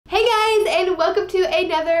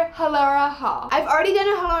another Halara haul. I've already done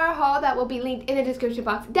a Halara haul that will be linked in the description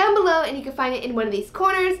box down below, and you can find it in one of these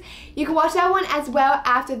corners. You can watch that one as well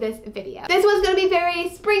after this video. This one's going to be very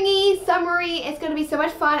springy, summery. It's going to be so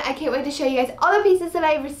much fun. I can't wait to show you guys all the pieces that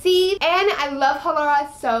I received, and I love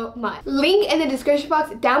Halara so much. Link in the description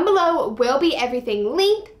box down below will be everything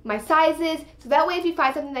linked, my sizes, so that way if you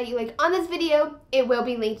find something that you like on this video, it will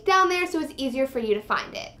be linked down there so it's easier for you to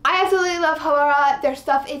find it. I absolutely love Halara. Their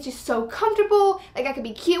stuff is just so comfortable. Like, I could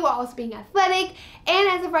be cute while also being athletic, and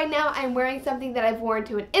as of right now, I'm wearing something that I've worn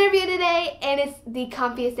to an interview today, and it's the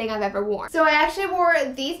comfiest thing I've ever worn. So I actually wore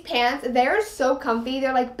these pants. They're so comfy.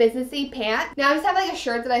 They're like businessy pants. Now I just have like a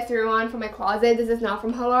shirt that I threw on from my closet. This is not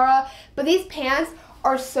from Halara, but these pants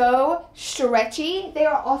are so stretchy. They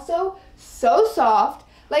are also so soft.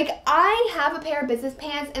 Like, I have a pair of business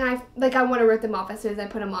pants and I want to rip them off as soon as I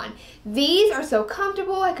put them on. These are so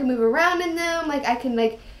comfortable. I can move around in them. Like, I can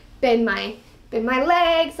like bend my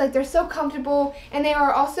legs. Like, they're so comfortable, and they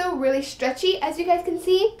are also really stretchy, as you guys can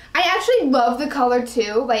see. I actually love the color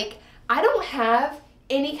too. Like, I don't have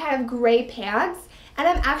any kind of gray pants, and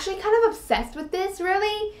I'm actually kind of obsessed with this,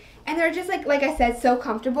 really. And they're just like I said, so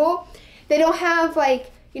comfortable. They don't have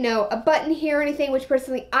like, you know, a button here or anything, which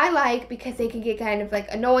personally I like because they can get kind of like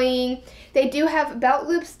annoying. They do have belt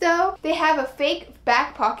loops though. They have a fake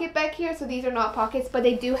back pocket back here, so these are not pockets, but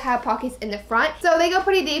they do have pockets in the front. So they go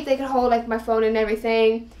pretty deep. They can hold like my phone and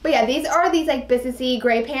everything. But yeah, these are these like businessy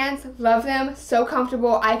gray pants. Love them. So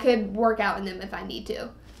comfortable. I could work out in them if I need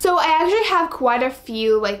to. So I actually have quite a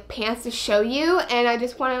few like pants to show you, and I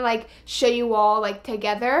just want to like show you all like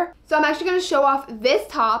together. So I'm actually going to show off this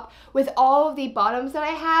top with all of the bottoms that I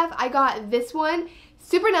have. I got this one.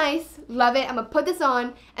 Super nice, love it. I'm gonna put this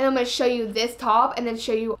on, and I'm gonna show you this top and then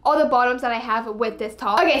show you all the bottoms that I have with this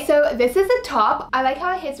top. Okay, so this is the top. I like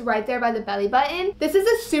how it hits right there by the belly button. This is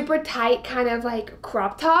a super tight kind of like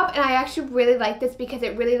crop top, and I actually really like this because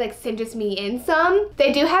it really like cinches me in some.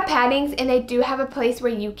 They do have paddings, and they do have a place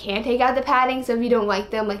where you can take out the padding, so if you don't like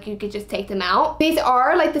them, like you could just take them out. These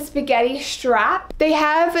are like the spaghetti strap. They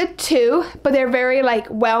have two, but they're very like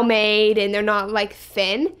well made, and they're not like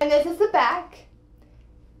thin. And this is the back.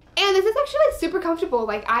 And this is actually like super comfortable.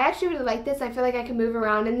 Like, I actually really like this. I feel like I can move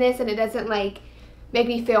around in this and it doesn't like make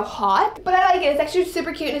me feel hot. But I like it. It's actually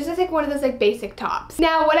super cute. And it's just like one of those like basic tops.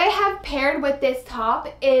 Now, what I have paired with this top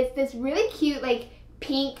is this really cute like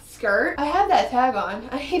pink skirt. I have that tag on.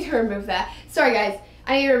 I need to remove that. Sorry guys,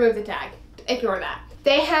 I need to remove the tag. Ignore that.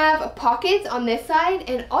 They have pockets on this side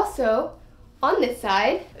and also on this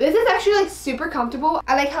side. This is actually like super comfortable.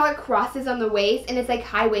 I like how it crosses on the waist, and it's like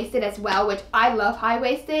high-waisted as well, which I love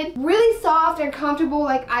high-waisted. Really soft and comfortable.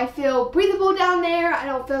 Like, I feel breathable down there. I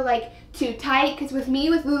don't feel like too tight, because with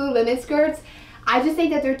me with Lululemon skirts, I just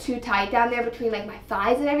think that they're too tight down there between like my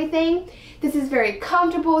thighs and everything. This is very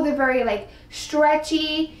comfortable. They're very like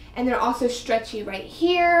stretchy, and they're also stretchy right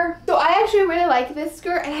here. So I actually really like this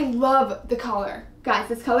skirt, and I love the color. Guys,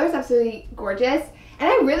 this color is absolutely gorgeous. And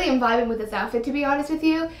I really am vibing with this outfit, to be honest with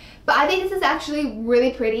you. But I think this is actually really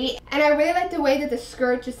pretty. And I really like the way that the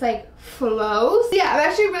skirt just like flows. So yeah, I'm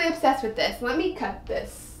actually really obsessed with this. Let me cut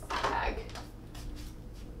this tag.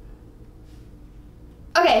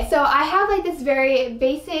 Okay, so I have like this very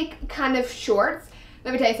basic kind of shorts.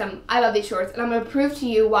 Let me tell you something. I love these shorts, and I'm going to prove to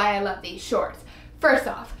you why I love these shorts. First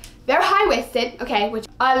off, they're high-waisted, okay, which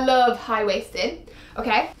I love high-waisted,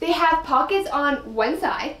 okay? They have pockets on one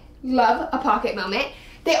side. Love a pocket moment.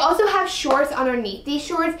 They also have shorts underneath these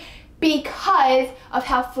shorts because of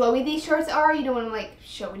how flowy these shorts are. You don't want to like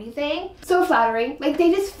show anything. So flattering. Like,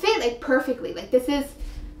 they just fit like perfectly. Like, this is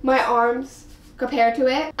my arms compared to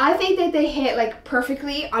it. I think that they hit like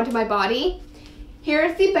perfectly onto my body.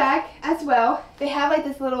 Here's the back as well. They have like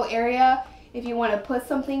this little area if you want to put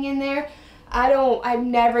something in there. I've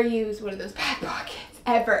never used one of those back pockets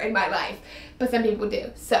ever in my life, but some people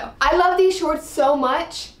do. So I love these shorts so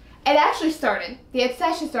much. It actually started, the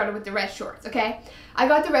obsession started with the red shorts, okay? I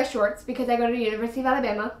got the red shorts because I go to the University of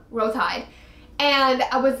Alabama, Roll Tide, and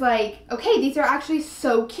I was like, okay, these are actually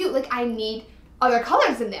so cute. Like, I need other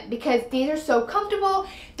colors in them because these are so comfortable.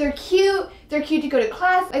 They're cute to go to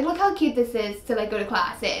class. Like, look how cute this is to like go to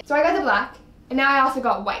class in. So I got the black, and now I also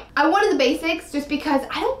got white. I wanted the basics just because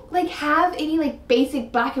I don't like have any like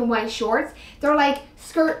basic black and white shorts. They're like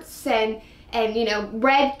skirts and you know,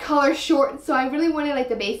 red color shorts, so I really wanted like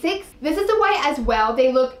the basics. This is the white as well.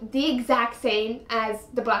 They look the exact same as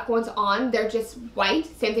the black ones on. They're just white.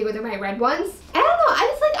 Same thing with my red ones. And I don't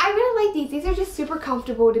know, I really like these. These are just super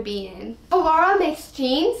comfortable to be in. Halara makes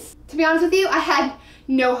jeans. To be honest with you, I had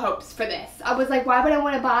no hopes for this. I was like, why would I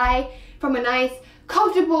want to buy from a nice,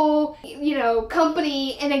 comfortable, you know,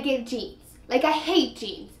 company and then get jeans? Like, I hate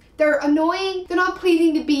jeans. They're annoying, they're not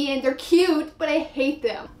pleasing to be in, they're cute, but I hate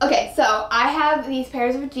them. Okay, so I have these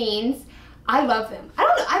pairs of jeans. I love them. I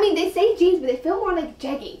don't know, I mean, they say jeans, but they feel more like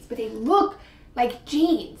jeggings, but they look like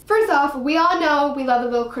jeans. First off, we all know we love a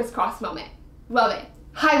little crisscross moment. Love it.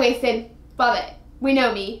 High-waisted, love it. We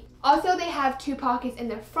know me. Also, they have 2 pockets in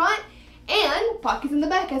the front and pockets in the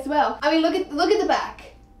back as well. I mean, look at the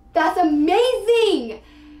back. That's amazing.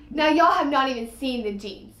 Now, y'all have not even seen the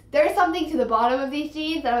jeans. There's something to the bottom of these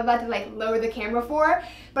jeans that I'm about to like lower the camera for,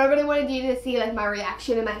 but I really wanted you to see like my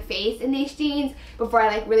reaction in my face in these jeans before I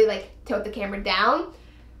like really like tilt the camera down.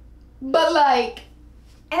 But like,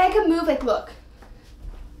 and I can move, like, look.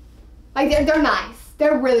 Like, they're nice.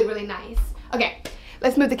 They're really, really nice. Okay,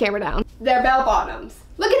 let's move the camera down. They're bell bottoms.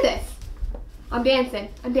 Look at this. I'm dancing.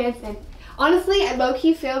 I'm dancing. Honestly, I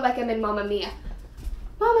low-key feel like I'm in Mamma Mia.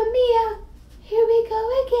 Mamma Mia, here we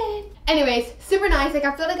go again. Anyways, super nice. Like,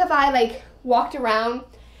 I feel like if I like walked around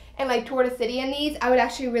and like toured a city in these, I would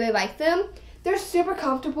actually really like them. They're super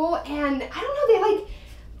comfortable, and I don't know,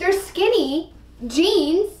 they're skinny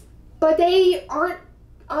jeans, but they aren't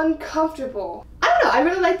uncomfortable. I don't know, I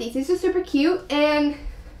really like these. These are super cute, and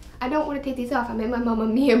I don't want to take these off. I'm in my Mamma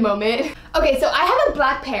Mia moment. Okay, so I have a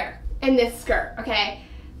black pair in this skirt, okay?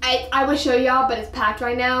 I would show y'all, but it's packed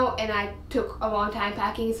right now, and I took a long time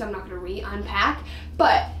packing, so I'm not gonna re-unpack.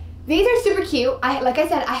 But these are super cute. Like I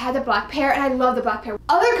said, I had the black pair, and I love the black pair.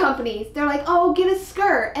 Other companies, they're like, oh, get a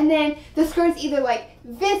skirt, and then the skirt's either like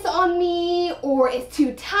this on me, or it's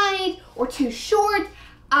too tight, or too short.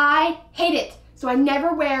 I hate it. So I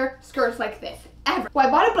never wear skirts like this, ever. Well, I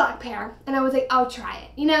bought a black pair, and I was like, I'll try it,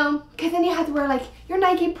 you know? Because then you have to wear like your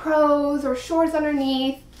Nike Pros or shorts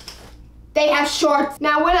underneath. They have shorts.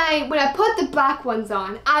 Now, when I put the black ones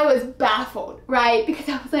on, I was baffled, right? Because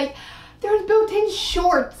I was like, there's built-in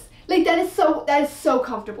shorts. Like, that is so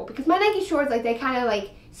comfortable. Because my Nike shorts, like, they kind of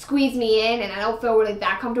like squeeze me in, and I don't feel really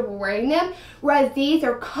that comfortable wearing them. Whereas these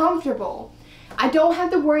are comfortable. I don't have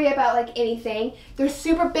to worry about like anything. They're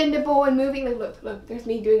super bendable and moving. Like, look, there's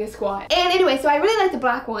me doing a squat. And anyway, so I really like the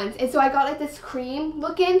black ones. And so I got like this cream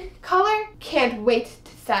looking color. Can't wait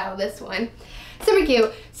to style this one. Super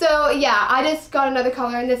cute. So yeah, I just got another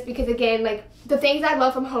color in this because, again, like the things I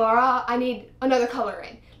love from Halara, I need another color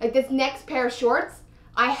in. Like this next pair of shorts,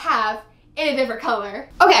 I have in a different color.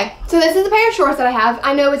 Okay, so this is the pair of shorts that I have.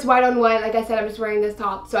 I know it's white on white. Like I said, I'm just wearing this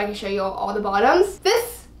top so I can show you all the bottoms.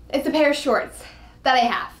 This is the pair of shorts that I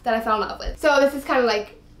have, that I fell in love with. So this is kind of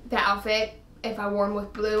like the outfit if I wore them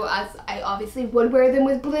with blue, as I obviously would wear them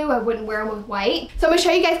with blue. I wouldn't wear them with white. So I'm gonna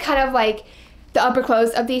show you guys kind of like the upper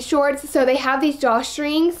close of these shorts. So they have these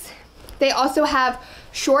drawstrings. They also have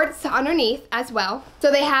shorts underneath as well.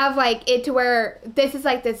 So they have like it to where this is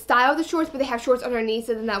like the style of the shorts, but they have shorts underneath,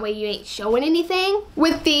 so then that way you ain't showing anything.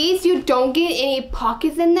 With these, you don't get any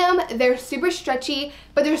pockets in them. They're super stretchy,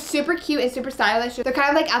 but they're super cute and super stylish. They're kind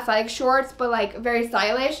of like athletic shorts, but like very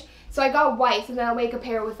stylish. So I got white, so then that way I could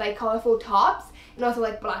pair it with like colorful tops, and also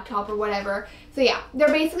like black top or whatever. So yeah, they're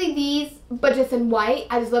basically these, but just in white.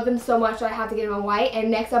 I just love them so much that I have to get them in white,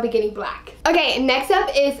 and next I'll be getting black. Okay, next up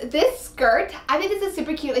is this skirt. I think this is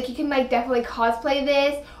super cute. Like, you can like definitely cosplay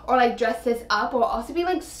this or like dress this up, or also be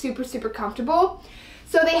like super, super comfortable.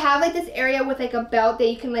 So they have like this area with like a belt that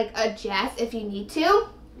you can like adjust if you need to.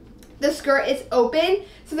 The skirt is open,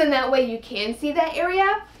 so then that way you can see that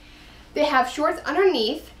area. They have shorts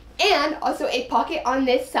underneath, and also a pocket on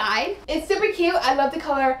this side. It's super cute. I love the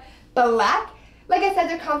color black. Like I said,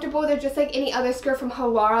 they're comfortable. They're just like any other skirt from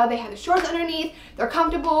Halara. They have the shorts underneath. They're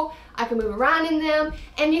comfortable. I can move around in them.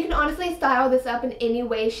 And you can honestly style this up in any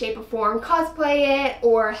way, shape, or form. Cosplay it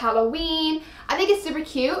or Halloween. I think it's super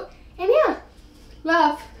cute. And yeah,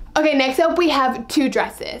 love. Okay, next up we have 2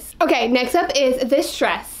 dresses. Okay, next up is this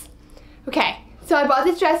dress. Okay, so I bought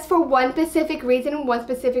this dress for one specific reason and one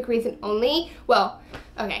specific reason only. Well,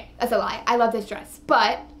 okay, that's a lie. I love this dress,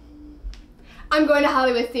 but I'm going to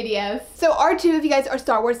Hollywood Studios. So R2, if you guys are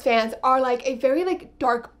Star Wars fans, are like a very like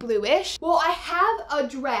dark bluish. Well, I have a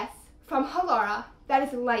dress from Halara that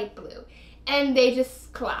is light blue, and they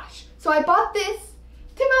just clash. So I bought this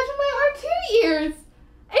to match my R2 ears.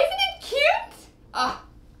 Isn't it cute? Oh,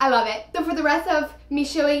 I love it. So for the rest of me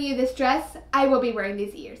showing you this dress, I will be wearing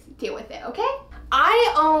these ears. Deal with it, okay?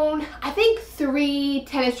 I own, I think, 3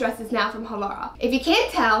 tennis dresses now from Halara. If you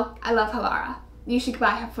can't tell, I love Halara. You should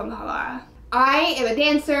buy her from Halara. I am a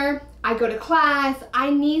dancer, I go to class,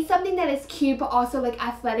 I need something that is cute but also like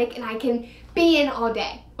athletic and I can be in all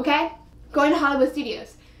day, okay? Going to Hollywood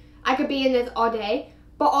Studios, I could be in this all day,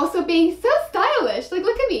 but also being so stylish. Like,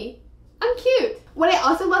 look at me. I'm cute. What I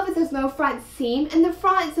also love is there's no front seam in the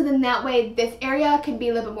front, so then that way this area can be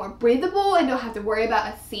a little bit more breathable and don't have to worry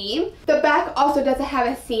about a seam. The back also doesn't have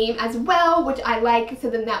a seam as well, which I like, so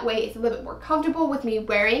then that way it's a little bit more comfortable with me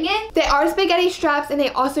wearing it. They are spaghetti straps and they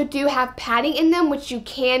also do have padding in them, which you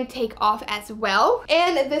can take off as well.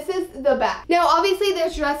 And this is the back. Now obviously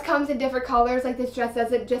this dress comes in different colors, like this dress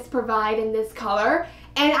doesn't just provide in this color,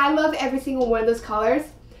 and I love every single one of those colors.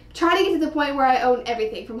 Trying to get to the point where I own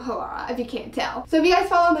everything from Halara, if you can't tell. So if you guys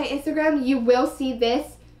follow my Instagram, you will see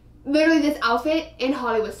this, literally this outfit in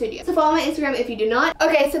Hollywood Studios. So follow my Instagram if you do not.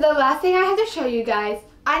 Okay, so the last thing I have to show you guys,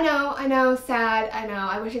 I know, sad, I know,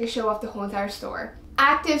 I wish I could show off the whole entire store.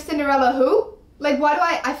 Active Cinderella who? Like, why do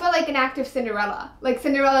I feel like an active Cinderella. Like,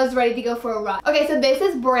 Cinderella's ready to go for a run. Okay, so this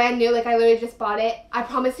is brand new, like I literally just bought it. I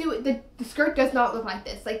promise you, the skirt does not look like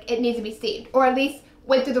this. Like, it needs to be steamed, or at least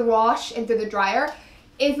went through the wash and through the dryer.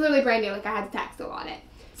 It's literally brand new, like I had the tag still on it.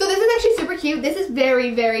 So this is actually super cute. This is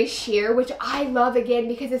very, very sheer, which I love again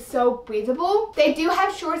because it's so breathable. They do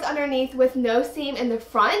have shorts underneath with no seam in the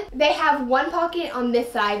front. They have one pocket on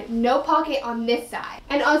this side, no pocket on this side,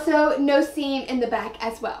 and also no seam in the back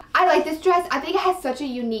as well. I like this dress. I think it has such a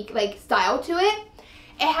unique like style to it.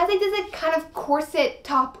 It has like this like kind of corset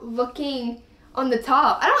top looking on the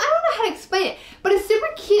top. I don't know how to explain it, but it's super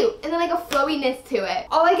cute and then like a flowiness to it.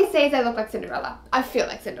 All I can say is I look like Cinderella. I feel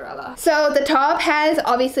like Cinderella. So the top has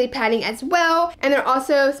obviously padding as well, and they're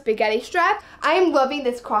also spaghetti straps. I am loving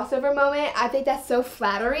this crossover moment. I think that's so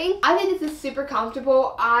flattering. I think this is super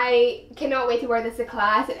comfortable. I cannot wait to wear this to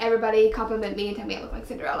class and everybody compliment me and tell me I look like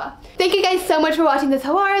Cinderella. Thank you guys so much for watching this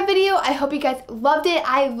Halara video. I hope you guys loved it.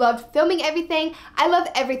 I loved filming everything. I love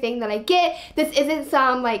everything that I get. This isn't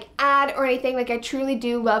some like ad or anything. Like, I truly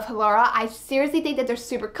do love Halara. I seriously think that they're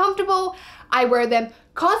super comfortable. I wear them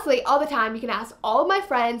constantly all the time. You can ask all of my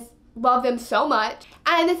friends. Love them so much.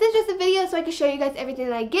 And this is just a video so I can show you guys everything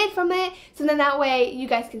that I get from it, so then that way you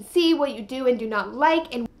guys can see what you do and do not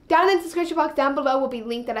like. And down in the description box down below will be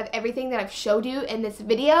linked that of everything that I've showed you in this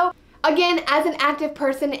video. Again, as an active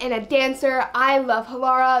person and a dancer, I love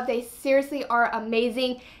Halara. They seriously are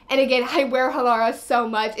amazing. And again, I wear Halara so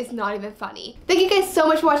much, it's not even funny. Thank you guys so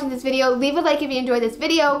much for watching this video. Leave a like if you enjoyed this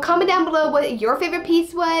video. Comment down below what your favorite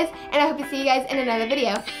piece was. And I hope to see you guys in another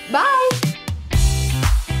video. Bye!